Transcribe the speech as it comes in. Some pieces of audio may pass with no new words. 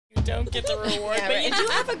don't get the reward, but you do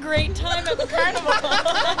have a great time at the carnival.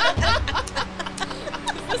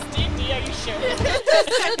 Is this D&D? Are you sure?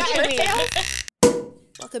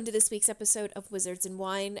 Welcome to this week's episode of Wizards and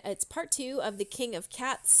Wine. It's part 2 of The King of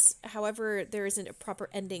Cats. However, there isn't a proper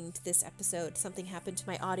ending to this episode. Something happened to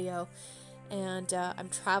my audio, and I'm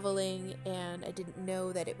traveling, and I didn't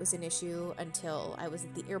know that it was an issue until I was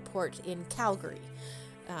at the airport in Calgary.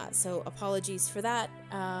 So apologies for that,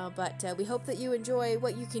 but we hope that you enjoy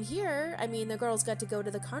what you can hear. I mean, the girls got to go to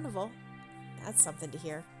the carnival. That's something to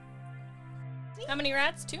hear. How many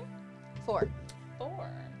rats? 2? 4. 4.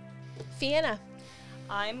 Fiona,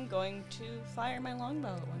 I'm going to fire my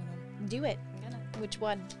longbow at one of them. do it. I'm gonna Which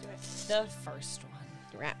one? do it. The first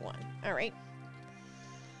one. Rat one. All right.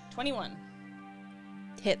 21.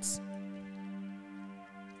 Hits.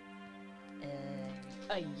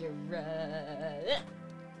 You're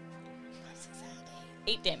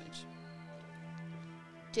 8 damage.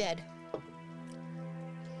 Dead.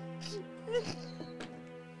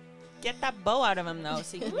 Get that bow out of him, though,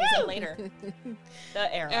 so you can use it later.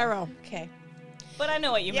 The arrow. Arrow. Okay. But I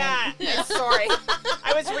know what you Yeah, meant. sorry.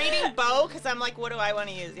 I was reading bow because I'm like, what do I want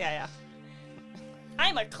to use? Yeah.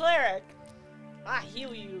 I'm a cleric. I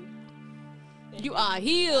heal you. You are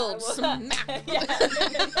healed. Yeah.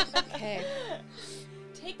 Okay.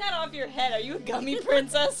 Take that off your head. Are you a gummy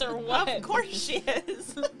princess or what? Of course she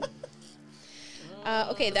is.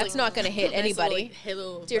 Okay, that's not going to hit anybody.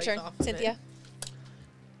 It's your turn, Cynthia.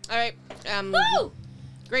 All right. Woo!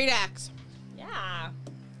 Great axe. Yeah.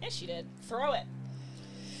 Yes, she did. Throw it.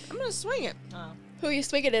 I'm gonna swing it. Oh. Who are you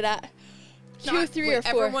swinging it at? 2, 3, or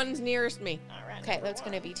 4? Everyone's nearest me. All right. Okay, that's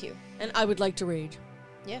going to be 2. And I would like to rage.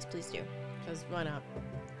 Yes, please do. Because why not?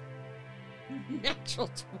 Natural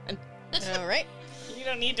 20. All right. You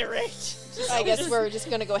don't need to rage. I guess we're just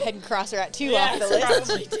going to go ahead and cross her at 2 Yeah, off the list.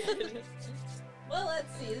 probably did. Well,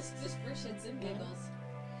 let's see. This is just for shits and giggles.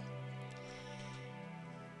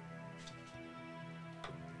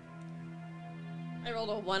 I rolled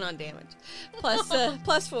a 1 on damage. Plus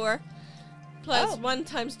 4. Plus 1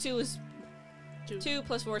 times 2 is 2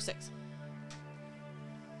 plus 4 is 6.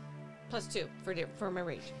 Plus 2 for my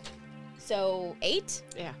rage. So 8?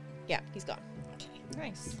 Yeah. Yeah, he's gone.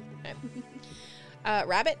 Nice.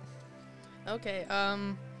 Rabbit? Okay, I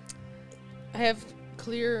have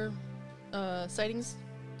clear sightings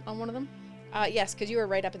on one of them. Yes, because you were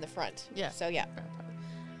right up in the front. Yeah. So, yeah.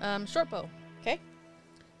 Short bow. Okay.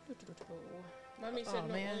 Mommy said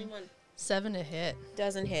no, only 1. 7 to hit.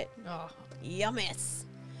 Doesn't hit. Oh. You miss.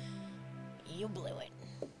 You blew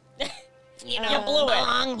it. You blew it.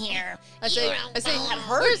 Belong here. I say,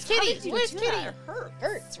 where's Kitty? Where's Kitty?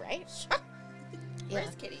 Hurts, right?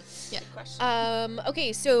 Where's Kitty? Yeah. Good question.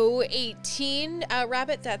 Okay, so 18,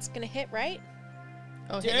 Rabbit, that's going to hit, right?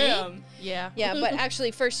 Oh, hit me? Damn. Yeah. Yeah, but actually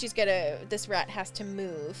first this rat has to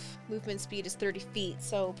move. Movement speed is 30 feet,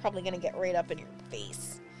 so probably going to get right up in your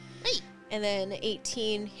face. Hey. And then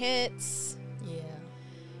 18 hits Yeah.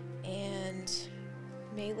 and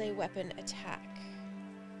melee weapon attack.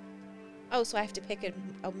 Oh, so I have to pick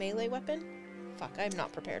a melee weapon? Fuck, I'm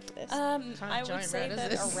not prepared for this. I would giant say rat is that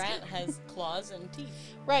this? a rat has claws and teeth.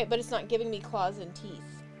 Right, but it's not giving me claws and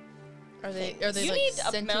teeth. Are they You like need a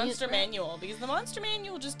sentient monster rat? manual because the monster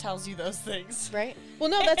manual just tells you those things. Right? Well,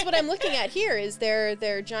 no, that's what I'm looking at here is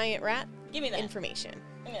their giant rat Give me that. information.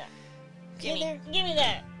 Give me that. Give me, Give me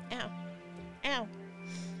that. Ow. Ow.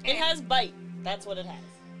 It has bite. That's what it has.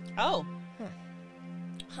 Oh.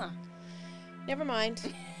 Huh. Never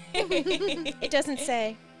mind. It doesn't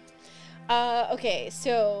say. Okay,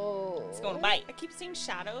 so... It's going to bite. I keep seeing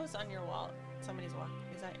shadows on your wall. Somebody's walking.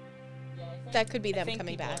 Is that... That could be I them think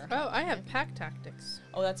coming people back. are. Oh, I have pack tactics.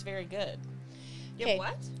 Oh, that's very good. You Okay. have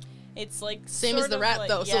what? It's like Same sort as the of rat, like-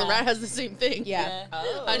 though, so yeah. the rat has the same thing. Yeah.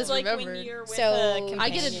 Oh. I It's just like remembered. when you're with So- a I companion, I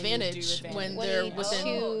get you do advantage when advantage. they're 22 within...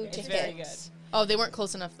 to it's hit. very good. Oh, they weren't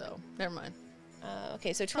close enough, though. Never mind.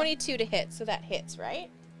 Okay, so 22 to hit, so that hits, right?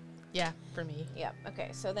 Yeah, for me. Yep. Okay,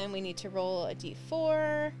 so then we need to roll a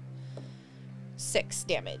d4. 6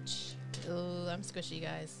 damage. Oh, I'm squishy,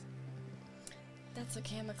 guys. That's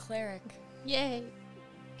okay, I'm a cleric. Yay.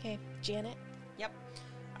 Okay, Janet. Yep.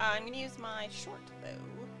 I'm going to use my short bow.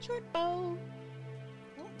 Short bow.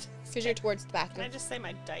 Because you're towards the back Can I of... just say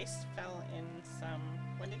my dice fell in some...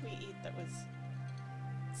 When did we eat that was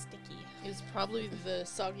sticky? It was probably the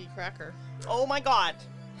soggy cracker. Oh my god.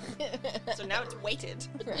 So now it's weighted.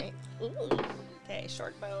 Right. Okay,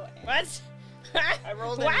 short bow. What? I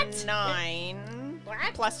rolled What? a 9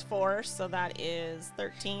 plus 4, so that is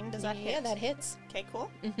 13. Does that hit? Yeah, that hits. Okay, cool.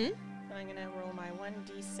 Mm-hmm. And I'm going to roll my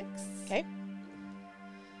 1d6. Okay.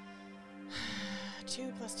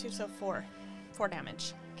 2 plus 2, so 4. 4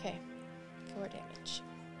 damage. Okay. 4 damage.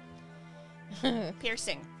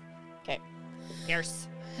 Piercing. Okay. Pierce.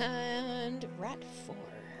 And rat 4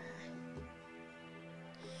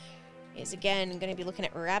 is again going to be looking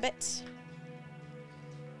at Rabbit.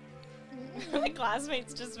 My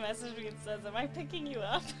classmates just messaged me and says, "Am I picking you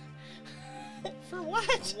up?" For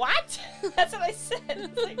what? What? That's what I said.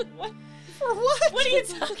 It's like, what? For what? What are you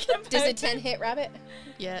talking about? Does a 10 hit Rabbit?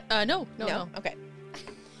 Yeah. No. Okay. You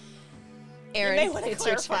Aaron, may want to it's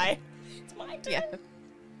your clarify. turn. It's my turn. Yeah.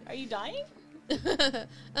 Are you dying?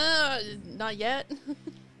 Not yet.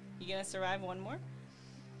 You gonna survive one more?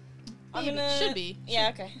 Maybe. Should be. Yeah,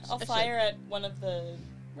 okay. I'll I fire at one of the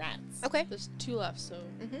rats. Okay. There's 2 left, so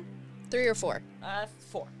 3 or 4.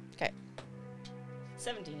 4. Okay.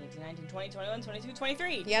 17, 18, 19, 20, 21, 22,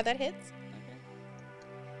 23. Yeah, that hits.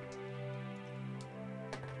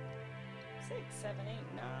 Okay. 6, 7, 8,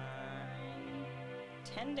 9,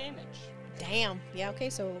 10 damage. Damn. Yeah, okay,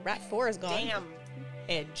 so rat 4 is gone. Damn.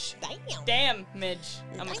 Edge. Damn. Damn, Midge.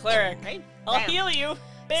 I'm a cleric, right? I'll Bam. heal you.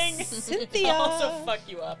 Bing. Cynthia. I'll also fuck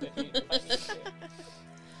you up if I need to.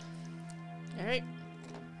 all right.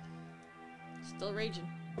 Still raging.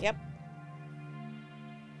 Yep.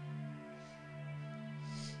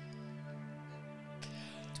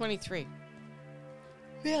 $23.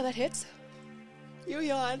 Yeah, that hits. You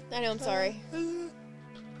yawn. I know, I'm sorry.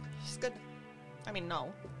 She's good. I mean,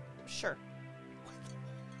 no. Sure.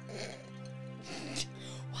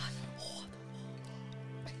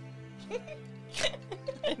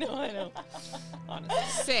 I know.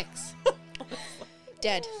 Honestly. 6.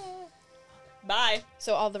 Dead. Bye.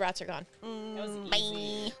 So all the rats are gone. That was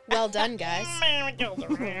easy. Well done, guys.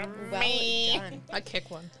 Well Me. done. I kick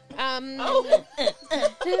one. Oh.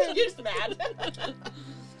 You're just mad.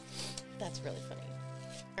 That's really funny.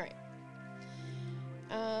 All right.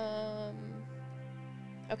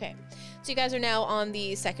 Okay. So you guys are now on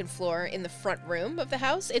the second floor in the front room of the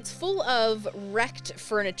house. It's full of wrecked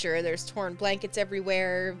furniture. There's torn blankets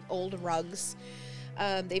everywhere, old rugs.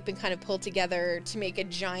 They've been kind of pulled together to make a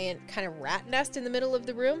giant kind of rat nest in the middle of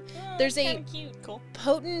the room. There's a kinda cute. Cool.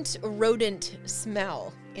 potent rodent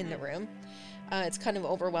smell in the room. It's kind of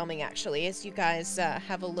overwhelming, actually. As you guys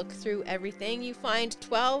have a look through everything, you find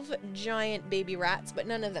 12 giant baby rats, but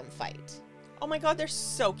none of them fight. Oh my god, they're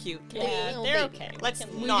so cute. Yeah, Little they're baby. okay. Let's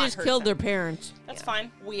We We not just hurt killed them. their parents. That's Yeah.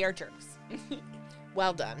 fine. We are jerks.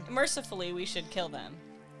 Well done. Mercifully, we should kill them.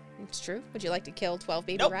 It's true. Would you like to kill 12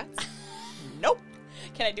 baby Nope. rats? Nope.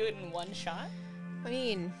 Can I do it in one shot? I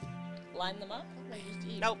mean, Line them up?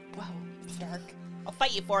 Nope. Wow. Dark. I'll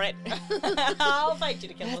fight you for it. I'll fight you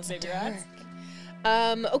to kill those baby rats.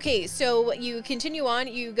 okay, so you continue on.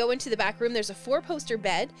 You go into the back room. There's a 4-poster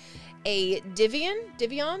bed, a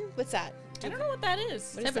Divion. What's that? I don't know what that is. What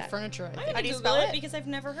is Type of that? furniture, I I'm think. gonna How do you Google spell it it? because I've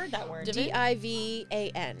never heard that word. Divan.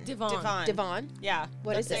 Devon. Devon. Devon. Yeah.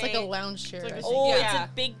 What is It's it? like a lounge chair. It's I like think. oh, Yeah.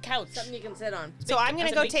 it's a big couch. Something you can sit on. So I'm gonna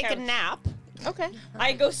that's a go big take a couch. nap. Okay.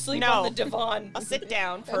 I go sleep No. on the divan. I'll sit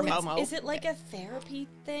down for Okay. Momo. Is it like a therapy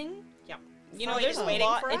thing? Yeah. You know, There's there's a waiting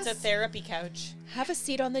lot- for it's It's a a therapy couch. Have a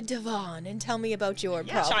seat on the divan and tell me about your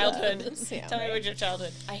Yeah, Childhood. Yeah. Tell me about your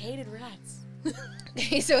childhood. I hated rats.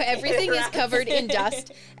 Okay, so everything is Rats. covered in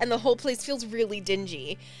dust, and the whole place feels really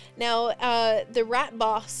dingy. Now, the rat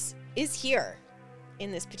boss is here in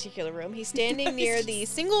this particular room. He's standing near the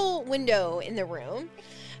single window in the room.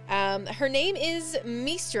 Her name is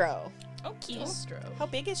Mistro. Oh, cute. How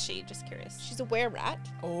big is she? Just curious. She's a were-rat.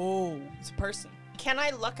 Oh, it's a person. Can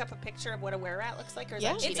I look up a picture of what a were-rat looks like, or is Yeah.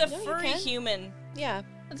 that It's cheating? a No, you furry can. human. Yeah.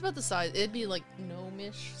 It's about the size. It'd be like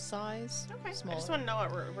gnomish size. Okay. Smaller. I just want to know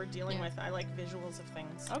what we're dealing Yeah. with. I like visuals of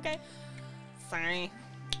things. Okay. Sorry.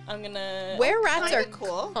 I'm gonna. Were-rats are kinda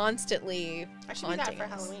cool. constantly I should do that haunting for us.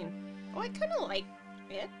 Halloween. Oh, I kind of like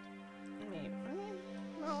it. Maybe.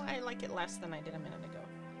 No, I like it less than I did a minute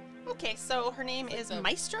ago. Okay, so her name is the-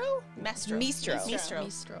 Maestro? Mestro. Mistro. Mistro.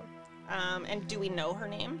 Mistro. And do we know her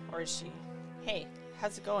name, or is she? Hey,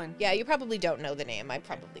 how's it going? Yeah, you probably don't know the name. I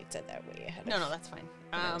probably said that way ahead No, no, that's fine.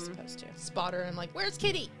 I was supposed to. Spot her and like, where's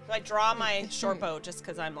Kitty? So I draw my short bow just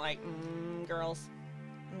because I'm like, girls.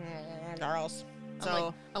 Girls. I'm So,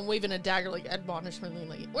 like, I'm waving a dagger like admonishmently,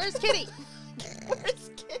 like, where's Kitty?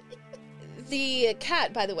 where's Kitty? The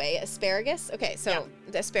cat, by the way, Asparagus. Okay, so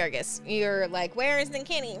the Asparagus, you're like, where is the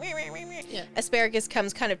kitty? Yeah. Asparagus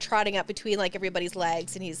comes kind of trotting up between like everybody's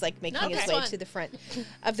legs, and he's like making his Okay. way Fun. to the front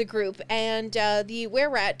of the group. And the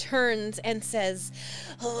were-rat turns and says,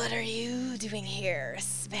 "What are you doing here,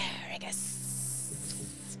 Asparagus?"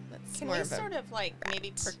 That's Can more we of a sort of like maybe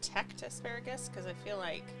rat. protect Asparagus? Because I feel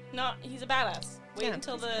like No, he's a badass. Wait Yeah,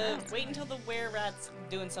 until he's a the badass. wait until the were rat's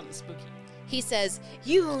doing something spooky. He says,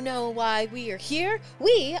 "You know why we are here?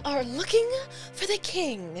 We are looking for the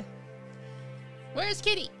king." Where's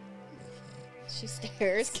Kitty? She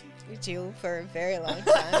stares at you for a very long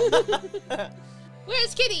time.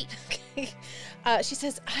 Where's Kitty? She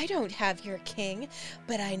says, "I don't have your king,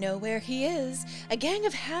 but I know where he is. A gang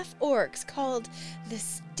of half-orcs called the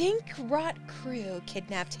Stink Rot Crew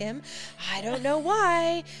kidnapped him. I don't know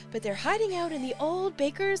why, but they're hiding out in the old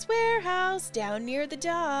baker's warehouse down near the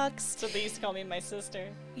docks. So they used to call me my sister.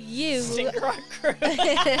 You, Stink Rock Crew.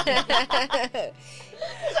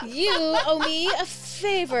 you owe me a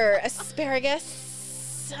favor,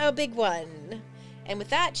 Asparagus. A big one." And with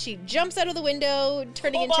that, she jumps out of the window,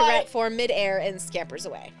 turning into bye. rat form midair and scampers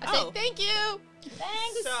away. I said, thank you.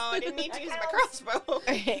 Thanks. So I didn't need to use my crossbow. All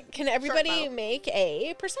right, can everybody bow. make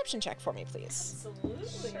a perception check for me, please?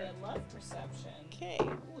 Absolutely. I love perception. Okay.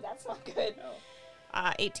 Ooh, that's not good.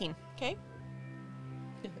 18. Okay.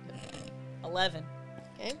 11.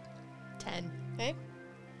 Okay. 10. Okay.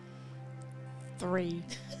 3.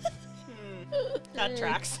 That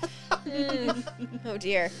tracks. Oh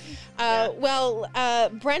dear. Well,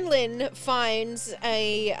 Brenlin finds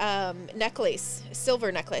a necklace, a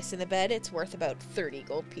silver necklace in the bed. It's worth about 30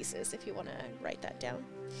 gold pieces if you want to write that down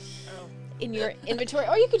in your inventory.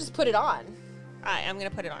 Or you could just put it on. I'm going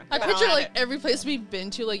to put it on. I But picture I'll add like it. every place we've been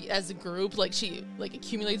to, like as a group, like she like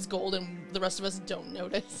accumulates gold and the rest of us don't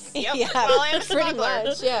notice. Yep. Yeah, Well, I'm a pretty smuggler.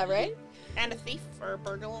 much. Yeah, right? And a thief or a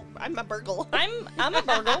burgle. I'm a burgle. I'm a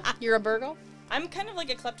burgle. You're a burgle? I'm kind of like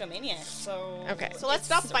a kleptomaniac, so... Okay. So let's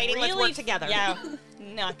stop fighting, let's work together. Yeah,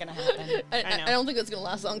 not gonna happen. I know. I don't think that's gonna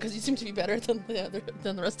last long because you seem to be better than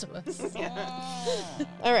the rest of us.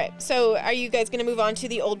 All right. So are you guys going to move on to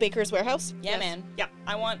the old baker's warehouse? Yeah, man. Yeah.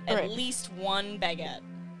 I want at Alright. least one baguette.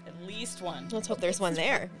 At least one. Let's hope there's one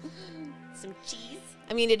there. Some cheese.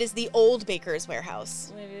 I mean, it is the old baker's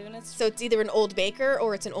warehouse. Maybe even it's... So it's either an old baker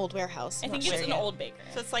or it's an old warehouse. I I'm think not it's sure an yet. old baker.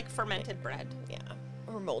 So it's like fermented bread. Yeah.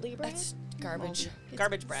 Or moldy bread? That's garbage.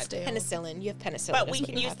 Garbage bread. Stale. Penicillin. You have penicillin. But is we what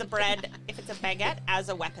can you use have. the bread, if it's a baguette, as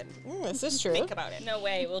a weapon. This is true. Think about it. No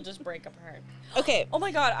way, we'll just break apart. Okay. Oh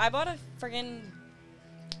my god, I bought a friggin'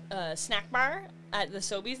 snack bar at the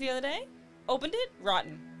Sobeys the other day. Opened it,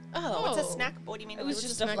 rotten. Oh. What's a Oh. snack? What do you mean? It was was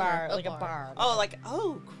just a a snack bar, bar. like A a bar.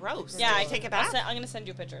 Oh, gross. Yeah, I take it I'll back. I'm gonna send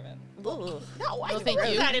you a picture of it. Ooh. No, I No, don't thank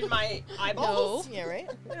want you. that in my eyeballs. Yeah, right?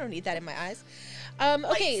 I don't need that in my eyes. Like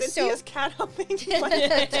Okay, so Cynthia's cat humping.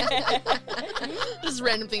 Just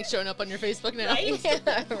random things showing up on your Facebook now. Right? Yeah,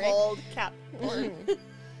 right. Old cat porn.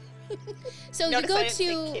 So Notice you I go didn't say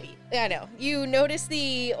to kitty. I know. You notice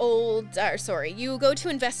the old you go to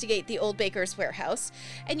investigate the old baker's warehouse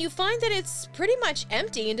and you find that it's pretty much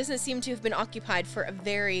empty and doesn't seem to have been occupied for a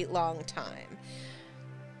very long time.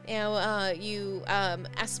 Now, you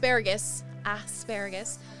asparagus,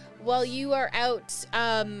 while you are out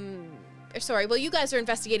while you guys are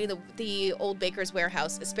investigating the old baker's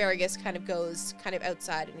warehouse, Asparagus kind of goes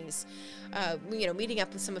outside and he's meeting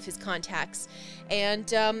up with some of his contacts, and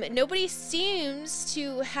nobody seems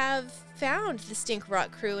to have found the Stink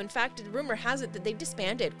Rot Crew. In fact, the rumor has it that they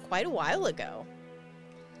disbanded quite a while ago.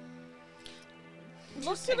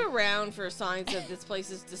 Looking around for signs that this place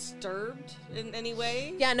is disturbed in any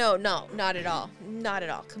way. Yeah, no, not at all. Not at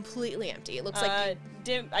all. Completely empty. It looks like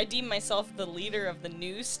I deem myself the leader of the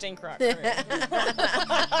new Stink Rock Crew.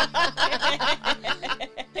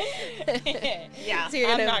 Yeah. So you're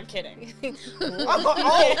I'm gonna- not kidding. Okay.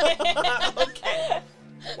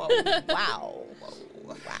 Whoa. wow. Whoa.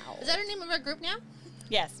 Wow. Is that the name of our group now?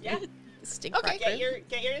 Yes. Yeah. Stink Okay. Rot Get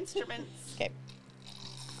Crew. your instruments. Okay.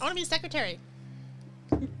 I want to be a secretary.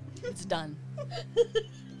 It's done.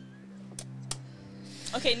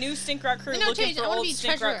 Okay, new Stink Rock Crew No, looking change. for I wanna old be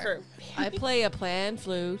Stink Rock treasurer. Crew. I play a pan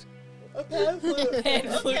flute. Okay.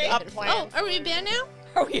 Up plan. Oh, are we a band now?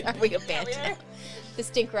 Are we? Are we a band? we are. The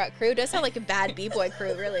Stink Rot Crew does sound like a bad b-boy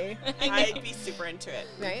crew, really. I'd be super into it.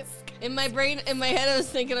 Right? In my brain, in my head, I was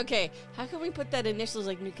thinking, okay, how can we put that initials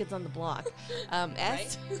like New Kids on the Block?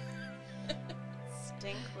 S.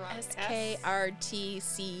 Stink rock.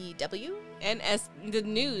 SKRTCW? NS. The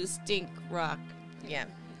new Stink Rock. Yeah.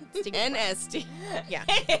 Stink NST. Yeah.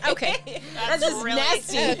 Okay. That's just really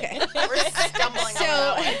nasty. Okay. We're stumbling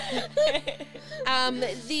So, over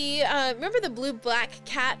that remember the blue-black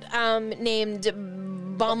cat named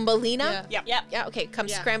Bombalina? Yeah. Yep. Yeah, okay,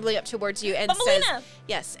 comes Yeah. scrambling up towards you and Bombalina!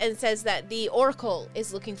 says that the Oracle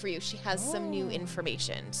is looking for you. She has some new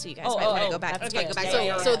information, so you guys Oh, might want to oh, go back. that's and good. check Yeah, it So, out.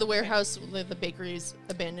 yeah. so the warehouse, the bakery's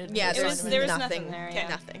abandoned. Yeah, There there's was nothing nothing there, yeah.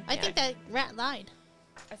 Nothing. I think that rat lied.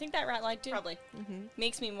 I think that rat lied too. Probably.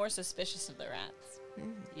 Makes me more suspicious of the rats.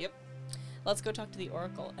 Yep. Let's go talk to the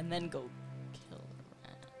Oracle and then go kill the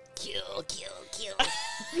rat. kill.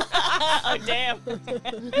 Oh, damn.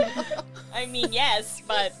 I mean, yes,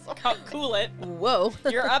 but cool it. Whoa.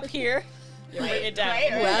 You're up here. You bring it down.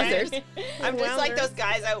 Right. Wowzers. I'm just like those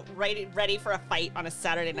guys out ready for a fight on a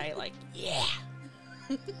Saturday night. Like, yeah.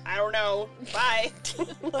 I don't know. Bye.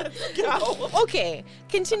 Let's go. Okay,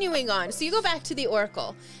 continuing on. So you go back to the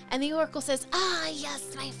Oracle, and the Oracle says,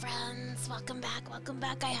 yes, my friends, welcome back.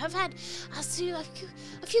 I have had a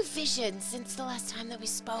few visions since the last time that we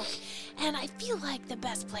spoke, and I feel like the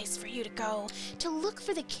best place for you to go to look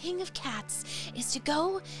for the King of Cats is to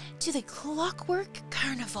go to the Clockwork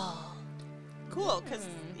Carnival. Cool, because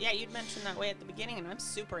you'd mentioned that way at the beginning, and I'm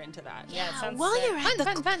super into that. Yeah, it sounds While sick. you're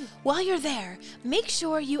at while you're there, make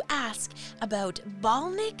sure you ask about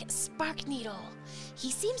Balnick Sparkneedle. He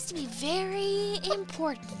seems to be very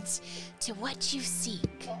important to what you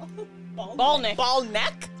seek. Ballnick.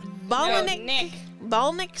 Ballneck? Nick.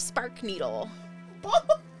 Balnick Sparkneedle.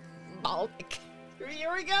 Balnick.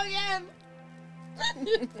 Here we go again.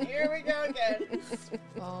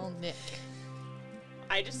 Oh, Nick.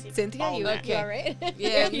 I just see Cynthia, you Ballneck. all right?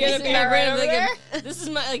 Yeah, You gonna this is be my all brain. right I'm over thinking, this is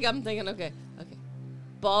my, like, I'm thinking, okay.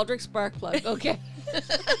 Baldric Sparkplug, okay.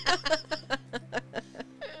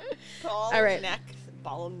 Ball All right. neck.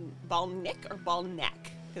 Ballneck or ballneck?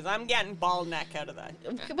 Because I'm getting ballneck out of that.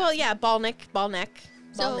 Well, yeah, Balnick.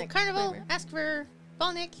 So, Balnick, Carnival, whatever. ask for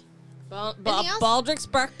Balnick. Anything else? Baldric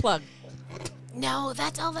Sparkplug. No,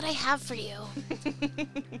 that's all that I have for you.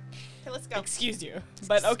 Okay, let's go. Excuse you.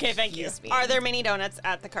 But okay, thank you. Excuse me. Are there mini donuts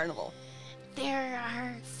at the carnival? There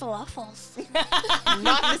are falafels.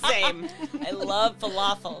 Not the same. I love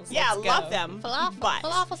falafels. Yeah, Let's love go. them. Falafel. But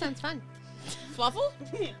Falafel sounds fun. Fluffle?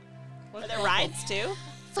 are there rides too?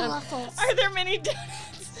 Falafels. Are there many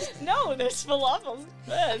donuts? No, there's falafels.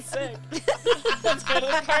 That's sick. Let's go to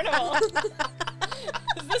the carnival.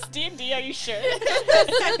 Is this D&D? Are you sure?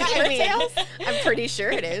 I mean, I'm pretty sure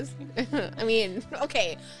it is. I mean,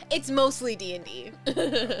 okay, it's mostly D&D.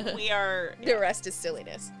 We are. The rest is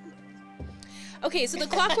silliness. Okay, so the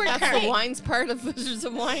Clockwork That's the Carnival. wines part of Wizards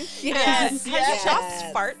of Wine. Yes. Yes. Has Chop's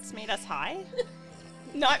farts made us high?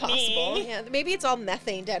 Not Possible. me. Yeah, maybe it's all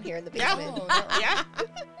methane down here in the basement. Yeah.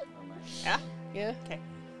 Yeah. Yeah. Okay.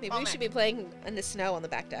 Maybe we should be playing in the snow on the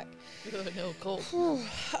back deck. Oh, no, cold.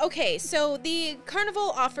 Okay, so the carnival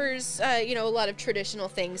offers, a lot of traditional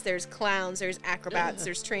things. There's clowns, there's acrobats,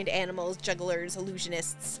 there's trained animals, jugglers,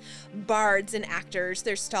 illusionists, bards, and actors.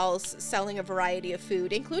 There's stalls selling a variety of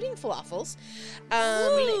food, including falafels.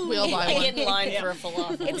 We all buy I one. get in line for a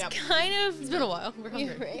falafel. It's kind of It's been a while. We're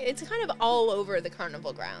hungry. It's kind of all over the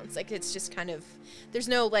carnival grounds. Like, it's just kind of, there's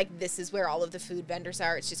no, like, this is where all of the food vendors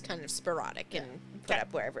are. It's just kind of sporadic and put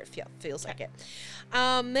up wherever it feels like it.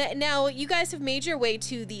 Now, you guys have made your way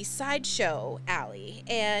to the sideshow alley,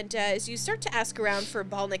 and as you start to ask around for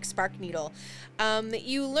Balnick Sparkneedle,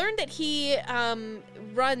 you learn that he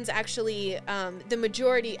runs, actually, the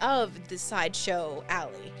majority of the sideshow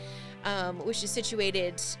alley. Which is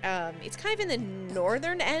situated, it's kind of in the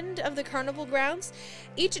northern end of the carnival grounds.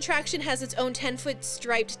 Each attraction has its own 10-foot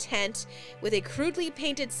striped tent with a crudely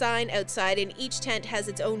painted sign outside, and each tent has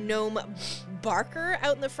its own gnome barker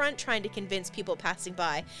out in the front trying to convince people passing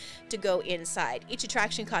by to go inside. Each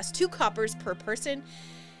attraction costs 2 coppers per person.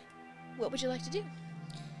 What would you like to do?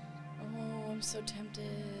 Oh, I'm so tempted.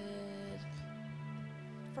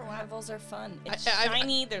 Carnivals are fun. It's I-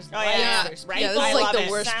 shiny. There's Oh, lights. yeah. There's Right? Yeah, this I is like love the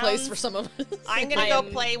it. worst place Sounds- for some of us. I'm gonna I go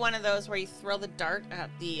am- play one of those where you throw the dart at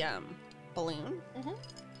the balloon.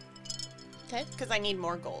 Okay. Because I need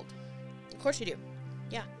more gold. Of course you do.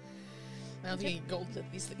 I don't think you gold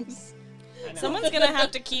at these things. I know. Someone's gonna have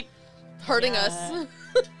to keep. Hurting Yeah. us.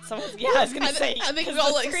 Yeah, I was gonna say. I think 'cause we all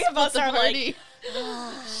the like three of us split the are like. party.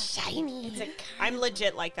 Shiny. It's a, I'm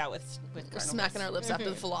legit like that with We're carnivals. smacking our lips after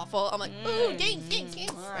the falafel. I'm like, ooh, games.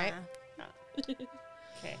 Right?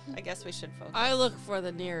 Okay, I guess we should focus. I look for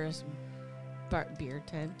the nearest beer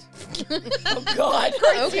tent. Oh God.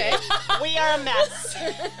 Okay. We are a mess.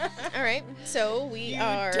 All right. So we You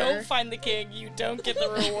are. don't find the king, you don't get the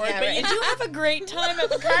reward, Yeah, but right. you do have a great time at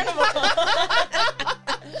the carnival.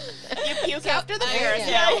 You puke after the I- bears.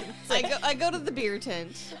 yeah. I go to the beer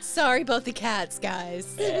tent. Sorry about the cats,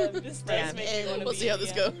 guys. This Yeah. does make me want to We'll see how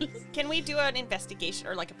this goes. Can we do an investigation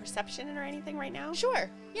or like a perception or anything right now? Sure.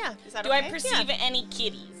 Yeah. Is that Do okay? I perceive any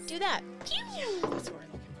kitties? Do that. That's what we're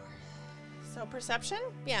looking for. So perception?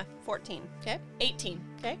 Yeah. 14. 18.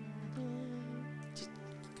 Okay.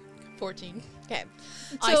 14. Okay.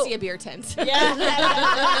 I So- see a beer tent.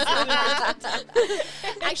 Yeah.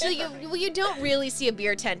 Actually, you don't really see a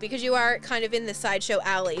beer tent because you are kind of in the sideshow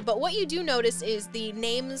alley. But what you do notice is the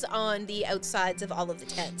names on the outsides of all of the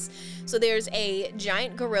tents. So there's a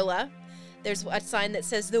giant gorilla. There's a sign that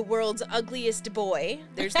says the world's ugliest boy.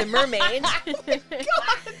 There's the mermaid,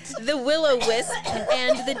 the will-o-wisp,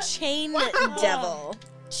 and the chain devil.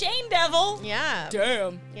 Chain devil. Yeah.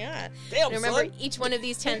 Damn. Yeah. Damn, And remember, son. each one of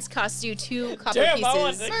these tents costs you 2 copper Damn, I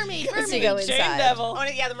want pieces the Mermaid, to mermaid. go Chain inside. devil.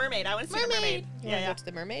 Yeah, the mermaid. I want to see the mermaid. Mermaid. You wanna Yeah. go to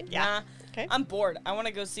the mermaid? Yeah. Nah. Okay. I'm bored. I want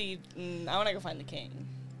to go see. I want to go find the king.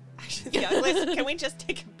 Actually, the ugliest. Can we just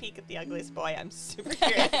take a peek at the ugliest boy? I'm super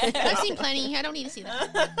curious. I've seen plenty. I don't need to see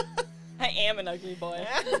that. I am an ugly boy.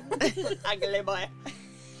 Ugly boy.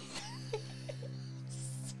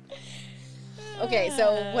 Okay,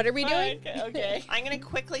 so what are we doing? Okay. I'm gonna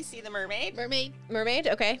quickly see the mermaid. Mermaid. Mermaid,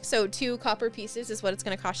 okay. So 2 copper pieces is what it's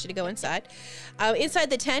going to cost you to go inside. Inside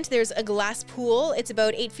the tent, there's a glass pool. It's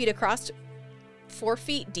about 8 feet across, 4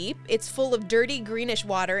 feet deep. It's full of dirty greenish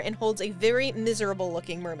water and holds a very miserable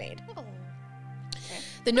looking mermaid. Oh.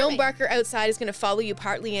 The gnome Mermaid. barker outside is going to follow you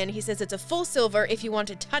partly in. He says it's a full silver if you want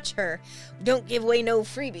to touch her. Don't give away no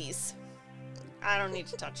freebies. I don't need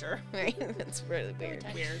to touch her. Right? That's really weird.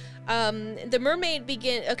 Weird. The mermaid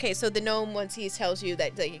okay, so the gnome, once he tells you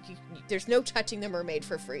that there's no touching the mermaid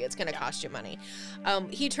for free, it's going to cost you money.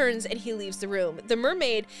 He turns and he leaves the room. The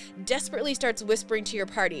mermaid desperately starts whispering to your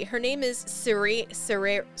party. Her name is Sereia.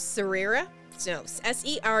 No,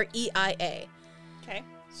 Sereia. Okay.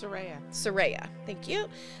 Soraya. Sereia. Thank you.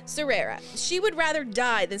 Sereia. She would rather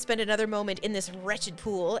die than spend another moment in this wretched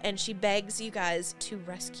pool, and she begs you guys to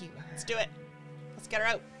rescue her. Let's do it. Let's get her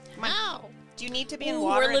out. Come on. Ow. Do you need to be in Ooh,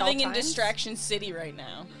 water we're at all living in times? Distraction City right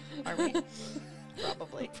now. Are we?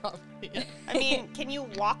 Probably. Probably. I mean, can you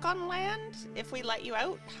walk on land if we let you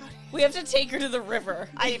out? We have to take her to the river.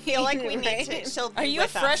 I feel like we need to. Right. She'll be Are you a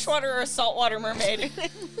with us. freshwater or a saltwater mermaid?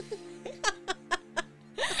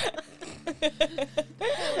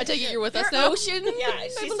 I take it you're with us They're now. ocean. Yeah, I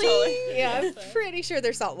she's believe. totally. Yeah, I'm pretty sure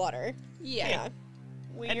they're saltwater. Yeah.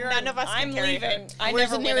 And none of us can I'm carry her. leaving. I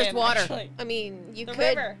Where's never the went nearest in, water? actually. I mean, you The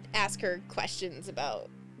could river. ask her questions about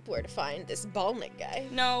where to find this Balnick guy.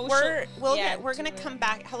 No, We're gonna come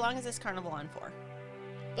back. How long is this carnival on for?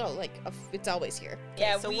 Oh, like, it's always here.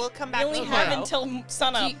 Yeah, so we, we'll come we back only tomorrow. have until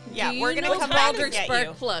sunup. Yeah, we're gonna know come what back time and it get Spark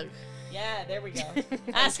you. plug. Yeah, there we go.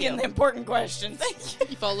 Asking the important questions.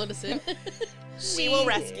 You followed us in. We will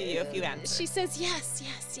rescue you if you answer. She says, yes.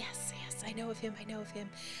 I know of him.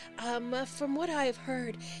 From what I have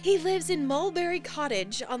heard, he lives in Mulberry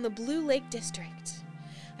Cottage on the Blue Lake District.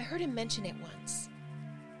 I heard him mention it once.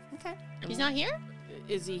 Okay. He's not here?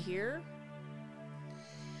 Is he here?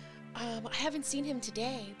 I haven't seen him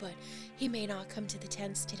today, but he may not come to the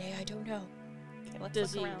tents today. I don't know. Okay, let's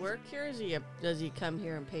Does look he around. work here? Or does he come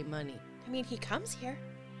here and pay money? I mean, he comes here.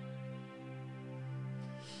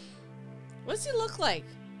 What's he look like?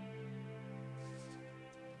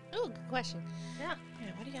 Oh, good question. Yeah,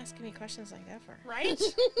 what are you asking me questions like that for? Right?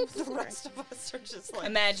 The rest of us are just like.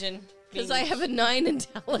 Imagine. Because being- I have a 9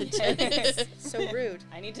 intelligence. So rude.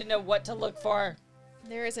 I need to know what to look for.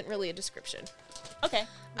 There isn't really a description. Okay.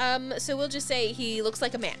 So we'll just say he looks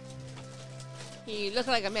like a man. He look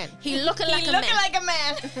like a man. He looking like a man. Looking like a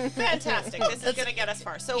man. Fantastic. This is gonna get us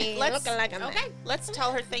far. So He let's looking like a man. okay. Let's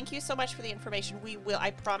tell her thank you so much for the information. We will. I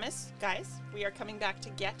promise, guys. We are coming back to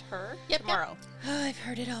get her Yep. tomorrow. Oh, I've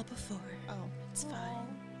heard it all before. Oh, It's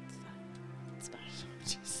fine. It's fine.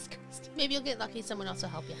 Jesus Christ. Maybe you'll get lucky. Someone else will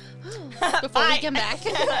help you. Before Before we come back.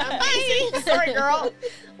 Amazing. Sorry, girl.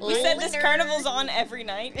 We said this carnival's on every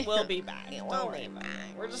night. We'll be back. We'll Don't be worry about it. back.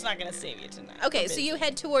 We're just not gonna save you tonight. Okay, We're so busy. you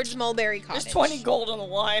head towards Mulberry Cottage. There's 20 gold on the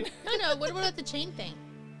line. No. What about the chain thing?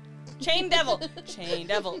 Chain devil. Chain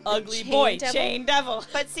devil. Ugly Chain boy. devil. Chain devil.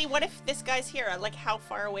 But see, what if this guy's here? Like, how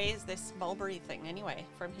far away is this Mulberry thing anyway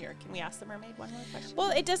from here? Can we ask the mermaid one more question? Well,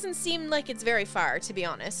 it doesn't seem like it's very far, to be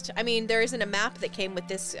honest. I mean, there isn't a map that came with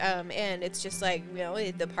this, and it's just like, you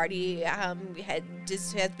know, the party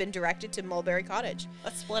has been directed to Mulberry Cottage.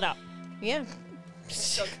 Let's split up. Yeah.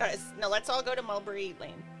 So, guys, no, let's all go to Mulberry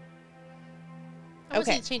Lane. I want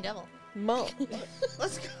to Okay. see the chain devil.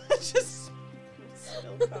 Let's go. Just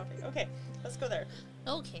spilled coffee. Okay, let's go there.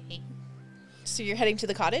 Okay. So you're heading to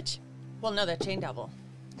the cottage? Well, no, the chain devil.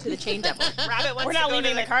 To the Chain Devil. Rabbit wants We're to not go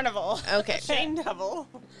leaving to the carnival. Okay. chain devil.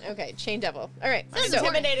 Okay, Chain Devil. All right. I'm So,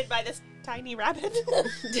 intimidated by this tiny rabbit.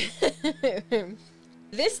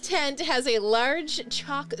 This tent has a large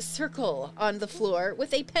chalk circle on the floor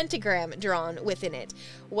with a pentagram drawn within it.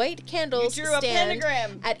 White candles You drew a stand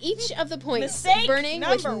pentagram. at each of the points, Mistake burning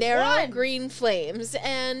with number narrow one. green flames,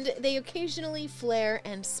 and they occasionally flare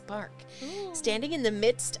and spark. Standing in the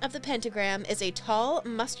midst of the pentagram is a tall,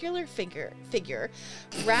 muscular figure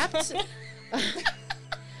wrapped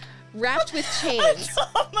wrapped with chains.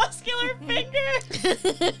 Muscular finger.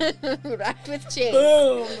 Wrapped with chains.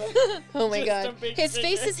 Boom. Oh my Just a god. big His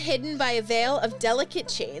face finger. is hidden by a veil of delicate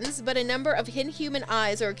chains, but a number of inhuman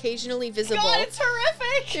eyes are occasionally visible God, it's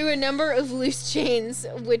horrific. through a number of loose chains,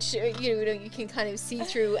 which you can kind of see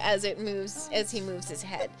through as he moves his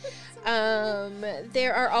head.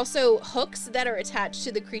 There are also hooks that are attached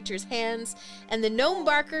to the creature's hands, and the gnome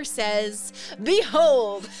barker says,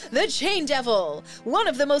 "Behold, the Chain Devil, one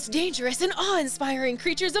of the most dangerous and awe-inspiring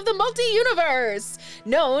creatures of the multi-universe,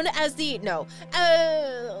 known as the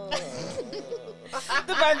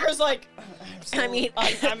The barker's like, I'm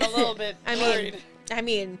a little bit worried.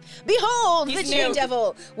 behold, He's the Chain new.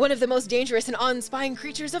 Devil, one of the most dangerous and awe-inspiring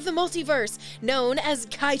creatures of the multiverse, known as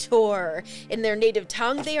Kaitor. In their native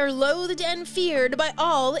tongue, they are loathed and feared by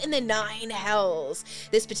all in the 9 hells.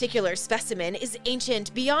 This particular specimen is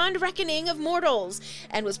ancient beyond reckoning of mortals,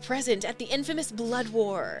 and was present at the infamous Blood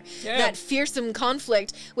War. Damn. That fearsome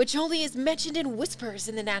conflict, which only is mentioned in whispers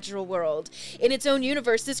in the natural world. In its own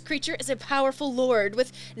universe, this creature is a powerful lord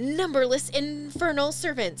with numberless infernal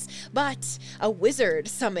servants, but a wizard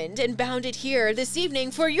summoned and bounded here this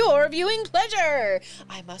evening for your viewing pleasure.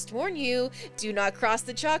 I must warn you, do not cross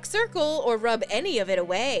the chalk circle or rub any of it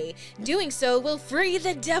away. Doing so will free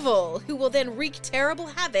the devil, who will then wreak terrible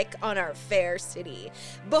havoc on our fair city.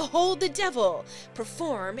 Behold the devil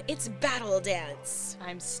perform its battle dance."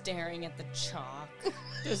 I'm staring at the chalk.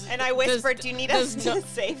 And I whispered, "Do you need us does to no-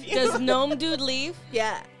 save you?" Does Gnome Dude leave?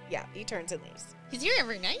 Yeah, he turns and leaves. He's here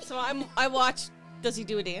every night. So I watch. Does he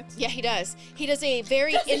do a dance? Yeah, he does. He does a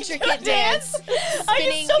very intricate dance. I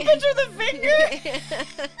can still picture the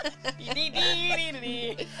finger.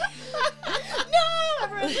 No,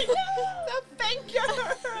 everyone's like, no, the finger.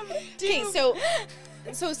 Okay,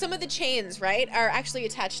 so some of the chains, right, are actually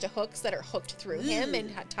attached to hooks that are hooked through him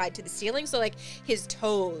and tied to the ceiling. So like his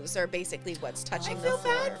toes are basically what's touching I the feel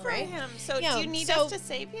floor, bad for right? him. So Yeah, do you need so- us to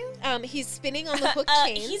save you? He's spinning on the hook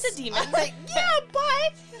chains. He's a demon. Yeah,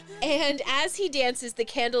 but And as he dances, the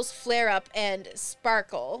candles flare up and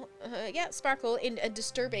sparkle. Sparkle in a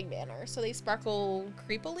disturbing manner. So they sparkle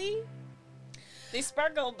creepily. They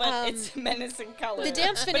sparkle, but it's menacing color. The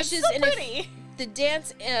dance But it's finishes so in pretty. The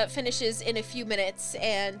dance finishes in a few minutes,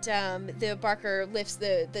 and the barker lifts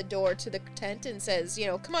the door to the tent and says,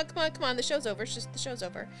 come on, the show's over. The show's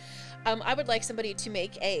over. I would like somebody to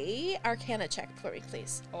make a Arcana check for me,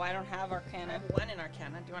 please. Oh, I don't have I Arcana. have 1 in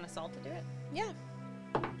Arcana. Do you want Assault to do it? Yeah.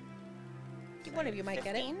 One of you might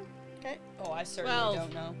get it. 15? Okay. Oh, I certainly 12.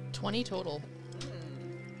 don't know. 20 total.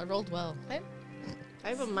 I rolled well. I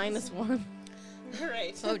have a -1. All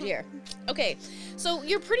right. Oh dear. Okay, so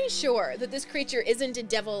you're pretty sure that this creature isn't a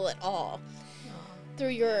devil at all. Through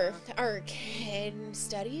your arcane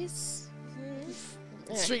studies?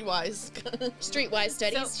 Streetwise. Streetwise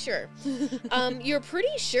studies, sure. You're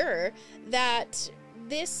pretty sure that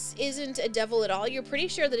this isn't a devil at all. You're pretty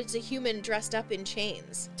sure that it's a human dressed up in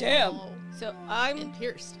chains. Damn. Oh, So I'm and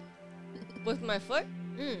pierced. with my foot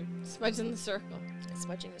Mm. smudging the circle.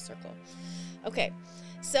 Smudging the circle. Okay.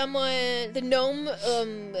 The gnome,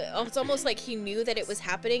 it's almost like he knew that it was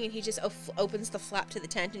happening, and he just opens the flap to the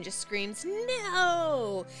tent and just screams,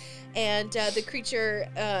 "No!" And the creature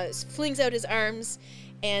flings out his arms,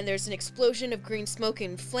 and there's an explosion of green smoke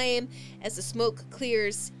and flame. As the smoke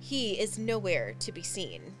clears, he is nowhere to be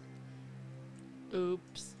seen.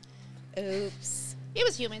 Oops. Oops. It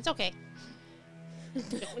was human. It's okay.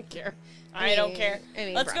 Don't care. I don't care. I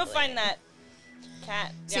mean, Let's go probably. find that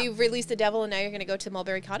cat. So Yeah. you've released the devil, and now you're going to go to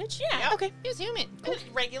Mulberry Cottage? Yeah. Okay. It was human.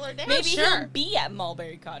 Regular day. Maybe sure. he'll be at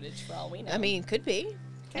Mulberry Cottage for all we know. I mean, could be.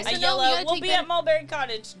 I I said, yell no, you out, gotta "We'll take be better- at Mulberry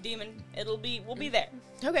Cottage, demon. We'll be there."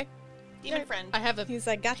 Okay. Demon friend. I have a He's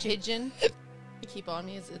like, gotcha. pigeon. I keep on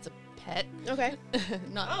me. It's a pet. Okay.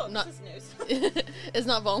 not this is news. it's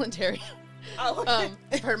not voluntary. Oh,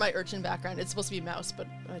 It's part of my urchin background. It's supposed to be a mouse, but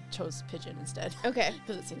I chose pigeon instead Okay.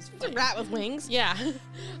 because it seems It's a funny. rat with wings. Yeah.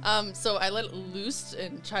 So I let it loose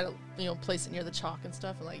and try to, place it near the chalk and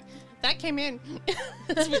stuff, and like that came in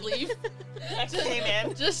as we leave, that came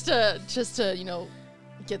in. just to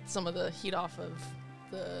get some of the heat off of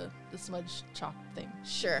the smudge chalk thing.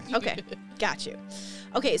 Sure. Okay. Got you.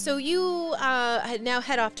 Okay, so you now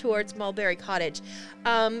head off towards Mulberry Cottage.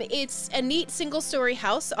 It's a neat single-story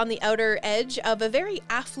house on the outer edge of a very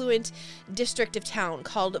affluent district of town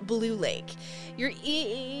called Blue Lake. You're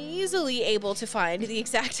easily able to find the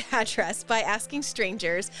exact address by asking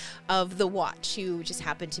strangers of the watch, who just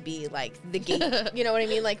happen to be like the gate. You know what I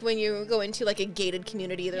mean? Like when you go into like a gated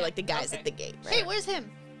community, they're like the guys at the gate. Right? Hey, where's him?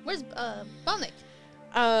 Where's Balnick?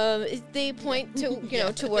 They point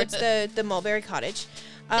to towards the Mulberry Cottage.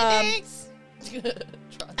 Thanks.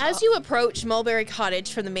 As you approach Mulberry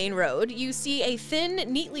Cottage from the main road, you see a thin,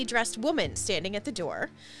 neatly dressed woman standing at the door.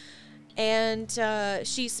 And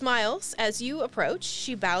she smiles as you approach.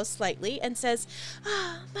 She bows slightly and says,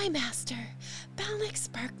 my master, Balnick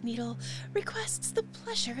Sparkneedle, requests the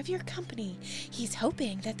pleasure of your company. He's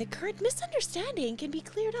hoping that the current misunderstanding can be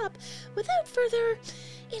cleared up without further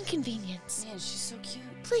inconvenience. Man, she's so cute.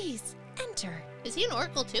 Please, enter. Is he an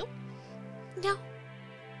oracle too? No.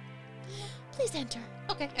 Please enter.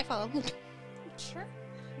 Okay, I follow. Sure.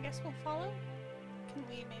 I guess we'll follow. Can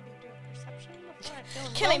we maybe do a perception before I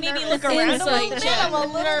feel Can I maybe nervous? look around a little Insight bit? check. I'm a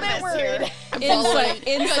little bit Nervous worried. here. I'm following. You guys are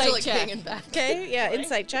Insight like check. hanging back. Okay, yeah,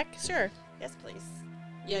 insight check, sure. Yes, please.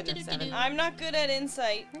 Yeah, no, 7. I'm not good at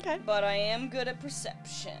insight, Okay. but I am good at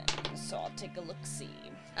perception. So I'll take a look-see.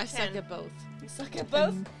 I suck at both. You suck at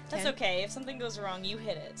both? That's 10. okay. If something goes wrong, you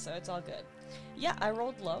hit it, so it's all good. Yeah, I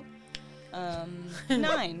rolled low. 9.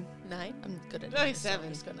 9. I'm good at Like it. so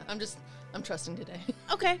 7. I'm trusting today.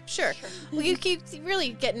 Okay, sure. Well, you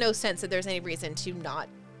really get no sense that there's any reason to not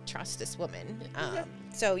trust this woman.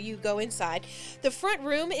 So you go inside. The front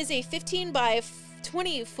room is a 15 by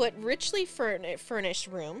 20 foot richly furnished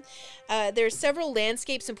room. There's several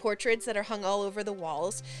landscapes and portraits that are hung all over the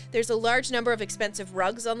walls. There's a large number of expensive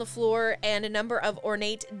rugs on the floor and a number of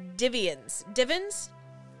ornate divans. Divans.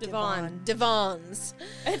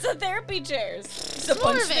 It's a therapy chairs.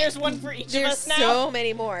 There's one for each of There's us now. so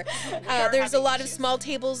many more. There's a having lot of issues. small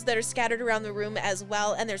tables that are scattered around the room as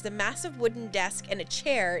well, and there's a massive wooden desk and a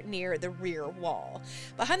chair near the rear wall.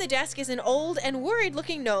 Behind the desk is an old and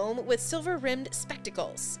worried-looking gnome with silver-rimmed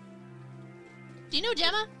spectacles. Do you know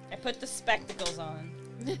Gemma? I put the spectacles on.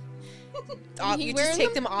 You just wearing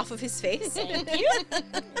take them off of his face. Thank you.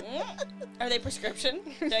 Are they prescription?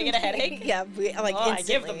 Do I get a headache? Yeah, like Oh, I instantly.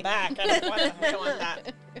 give them back. I don't want them. I don't want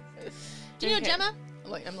that. Do you know Okay. Gemma?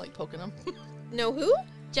 I'm like poking them. No, who?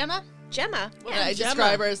 Gemma? Gemma. I Gemma.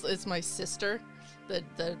 describe her as it's my sister that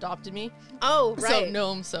adopted me. Oh, right. So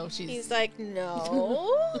gnome. So she's. He's like,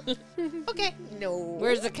 no, Okay. no.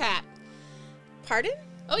 Where's the cat? Pardon?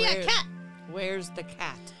 Oh yeah, Where? cat. Where's the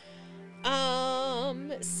cat?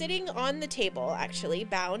 Sitting on the table, actually,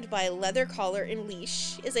 bound by leather collar and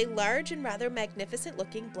leash, is a large and rather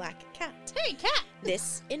magnificent-looking black cat. Hey, cat.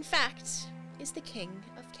 This, in fact, is the king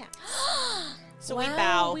of cats. So we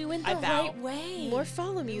bow. We went I the bow. right way.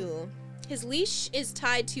 Morpholomew. His leash is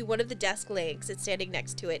tied to one of the desk legs, and standing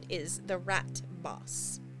next to it is the rat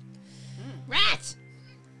boss. Rat.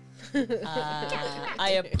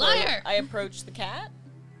 Liar. I approach the cat.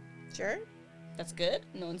 Sure. That's good.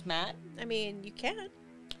 No one's mad. I mean, you can.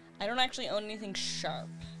 I don't actually own anything sharp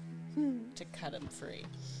to cut him free.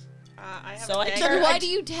 I have So a I dagger. Then why do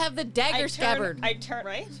you have the dagger I scabbard? turn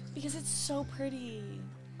Right? because it's so pretty.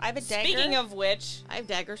 I have a dagger. Speaking of which, I have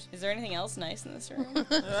daggers. is there anything else nice in this room?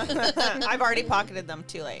 I've already pocketed them.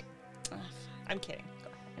 Too late. Ah, I'm kidding. Go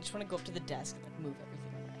ahead. I just want to go up to the desk and like, move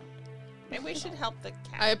everything around. Maybe we should help the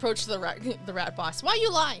cat. I approached the rat boss. Why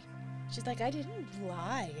you lie? She's like, I didn't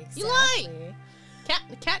lie. Exactly. You lied.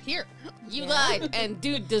 Cat here. You lied, and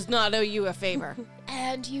dude does not owe you a favor.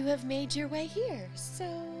 And you have made your way here, so...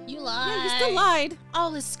 You lie. Yeah, you still lied.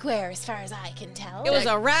 All is square as far as I can tell. It was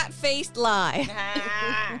a rat-faced lie.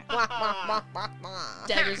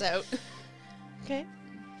 Dagger's out. Okay.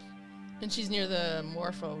 And she's near the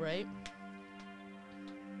Morpho, right?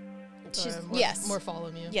 She's, Or yes.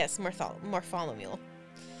 Morpholomew. Yes, Morpholomew.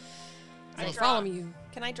 I Follow draw- me.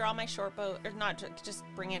 Can I draw my short bow, or not? Just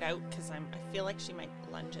bring it out because I feel like she might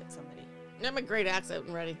lunge at somebody. I have my great axe out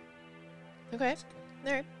and ready. Okay.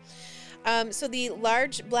 All right. So the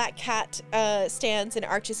large black cat stands and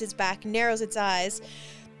arches his back, narrows its eyes,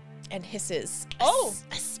 and hisses, Oh!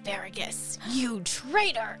 Asparagus, you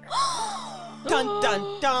traitor! Dun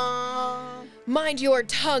dun dun. Mind your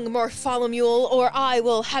tongue, Morpholomew, or I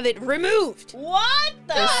will have it removed! What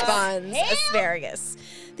the Responds hell? Asparagus.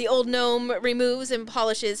 The old gnome removes and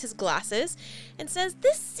polishes his glasses and says,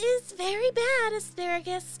 This is very bad,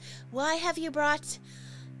 Asparagus. Why have you brought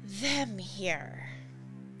them here?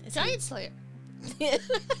 As he Giant Slayer.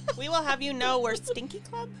 We will have you know we're Stinky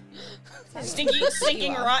Club.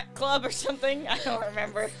 Stinking Rot Club or something? I don't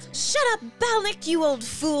remember. Shut up, Balnick, you old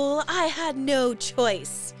fool. I had no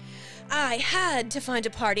choice. I had to find a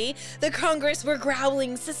party. The Congress were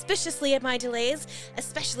growling suspiciously at my delays,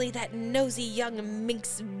 especially that nosy young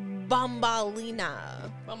minx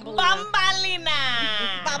Bombalina. Bombalina!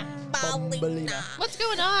 What's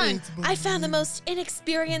going on? I found the most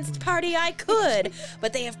inexperienced party I could,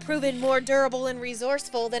 but they have proven more durable and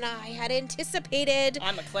resourceful than I had anticipated.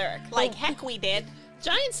 I'm a cleric. Like heck we did.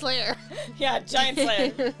 Giant Slayer. Yeah, Giant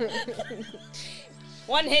Slayer.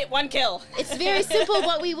 One hit, one kill. It's very simple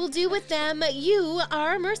what we will do with them. You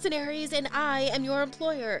are mercenaries and I am your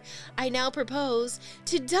employer. I now propose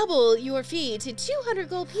to double your fee to 200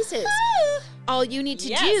 gold pieces. All you need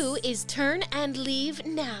to do is turn and leave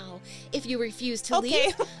now. If you refuse to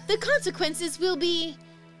leave, the consequences will be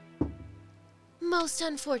most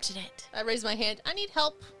unfortunate. I raise my hand. I need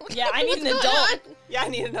help. Yeah, I need What's an going adult. on? Yeah, I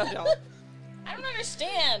need an adult. I don't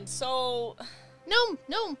understand. So,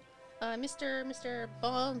 No. Mr.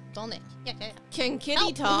 Volnick. Yeah. Can Kitty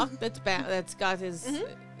Help. talk? That's got his.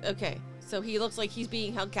 Okay, so he looks like he's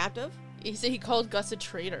being held captive. He said he called Gus a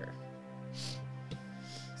traitor.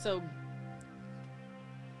 So,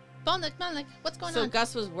 Volnick, what's going so on?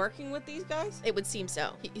 Gus was working with these guys. It would seem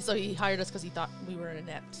so. So he hired us because he thought we were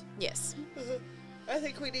inept. Yes. I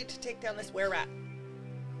think we need to take down this were-rat.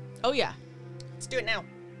 Oh yeah. Let's do it now.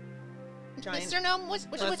 Giant. Mr. Gnome, what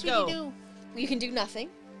Let's should go. you do? You can do nothing.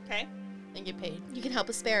 Okay. And get paid. You can help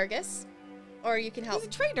Asparagus, or you can help He's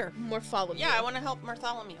a traitor. Morphology. Yeah, I want to help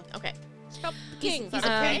Bartholomew. Okay. Help King. He's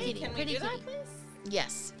a Um, pretty kitty. Can we pretty do that, kitty. please?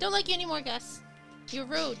 Yes. Don't like you anymore, Gus. You're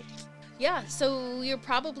rude. Yeah, so you're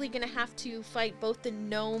probably gonna have to fight both the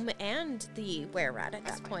gnome and the were-rat at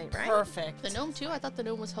that point, right? perfect. The gnome too? I thought the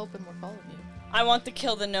gnome was helping Morpholomew. I want to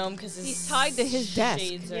kill the gnome because He's tied to his desk.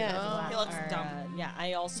 Shades Yeah. are, He looks dumb. yeah,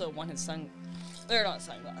 I also want his they're not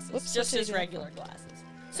sunglasses. Whoops, just what his did I do? regular glasses.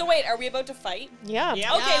 So wait, are we about to fight? Yeah.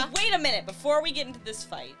 Yeah. Okay, Yeah. wait a minute. Before we get into this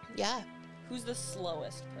fight, Yeah. who's the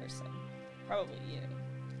slowest person? Probably you.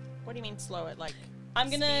 What do you mean slow it? Like, I'm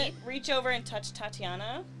gonna Speed? reach over and touch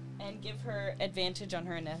Tatiana and give her advantage on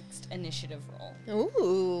her next initiative roll.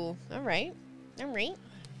 Ooh. All right.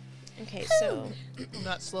 Okay, so I'm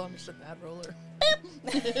not slow, I'm just a bad roller.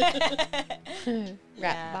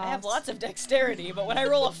 rat I have boss. lots of dexterity, but when I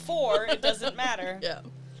roll a 4, it doesn't matter. Yeah.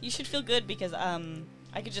 You should feel good because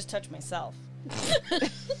I could just touch myself.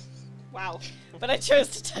 Wow. But I chose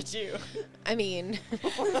to touch you. I mean,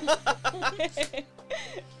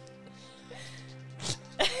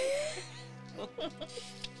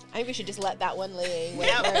 I think we should just let that one lay where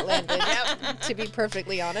it landed. To be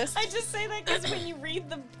perfectly honest. I just say that because when you read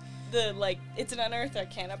the like, it's an Unearthed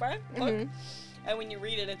Arcana book, Mhm. and when you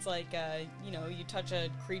read it, it's like, you touch a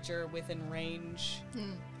creature within range,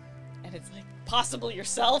 and it's like, possibly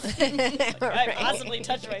yourself. Like, I possibly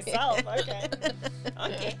touch myself. Okay.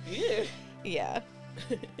 Okay. Ew. Yeah.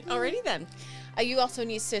 Alrighty then. You also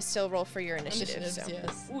need to still roll for your initiative. Initiatives, So.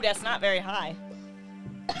 yes. Ooh, that's not very high.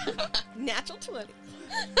 Natural 20.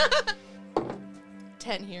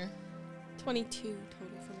 10 here. 22 total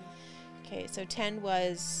for me. Okay, so 10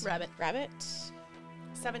 was Rabbit.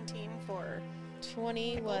 17 for...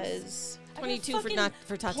 20 was 22 fucking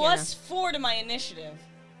for Tatiana. Plus 4 to my initiative,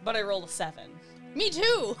 but I rolled a 7. Me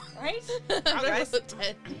too! Right? I guys. rolled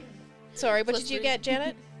 10. Sorry, what Plus did you 3. get,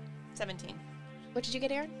 Janet? 17. What did you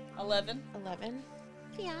get, Aaron? 11. 11.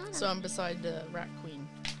 So I'm beside the Rat Queen.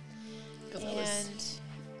 Because I was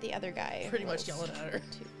And the other guy. pretty much rolls yelling at her.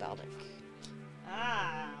 to Baldic.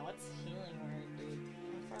 What's healing word, dude?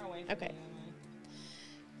 How far away from Okay. you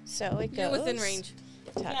am So it goes. You're within range.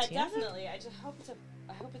 I? Yeah, Tatiana. definitely. I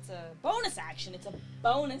hope it's a bonus action. It's a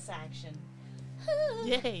bonus action.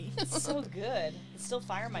 Yay. It's so good. Still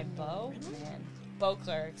fire my bow? Man. Bow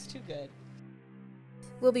cleric's too good.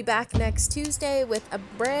 We'll be back next Tuesday with a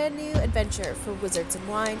brand new adventure for Wizards and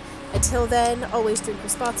Wine. Until then, always drink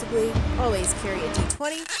responsibly, always carry a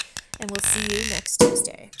D20, and we'll see you next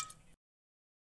Tuesday.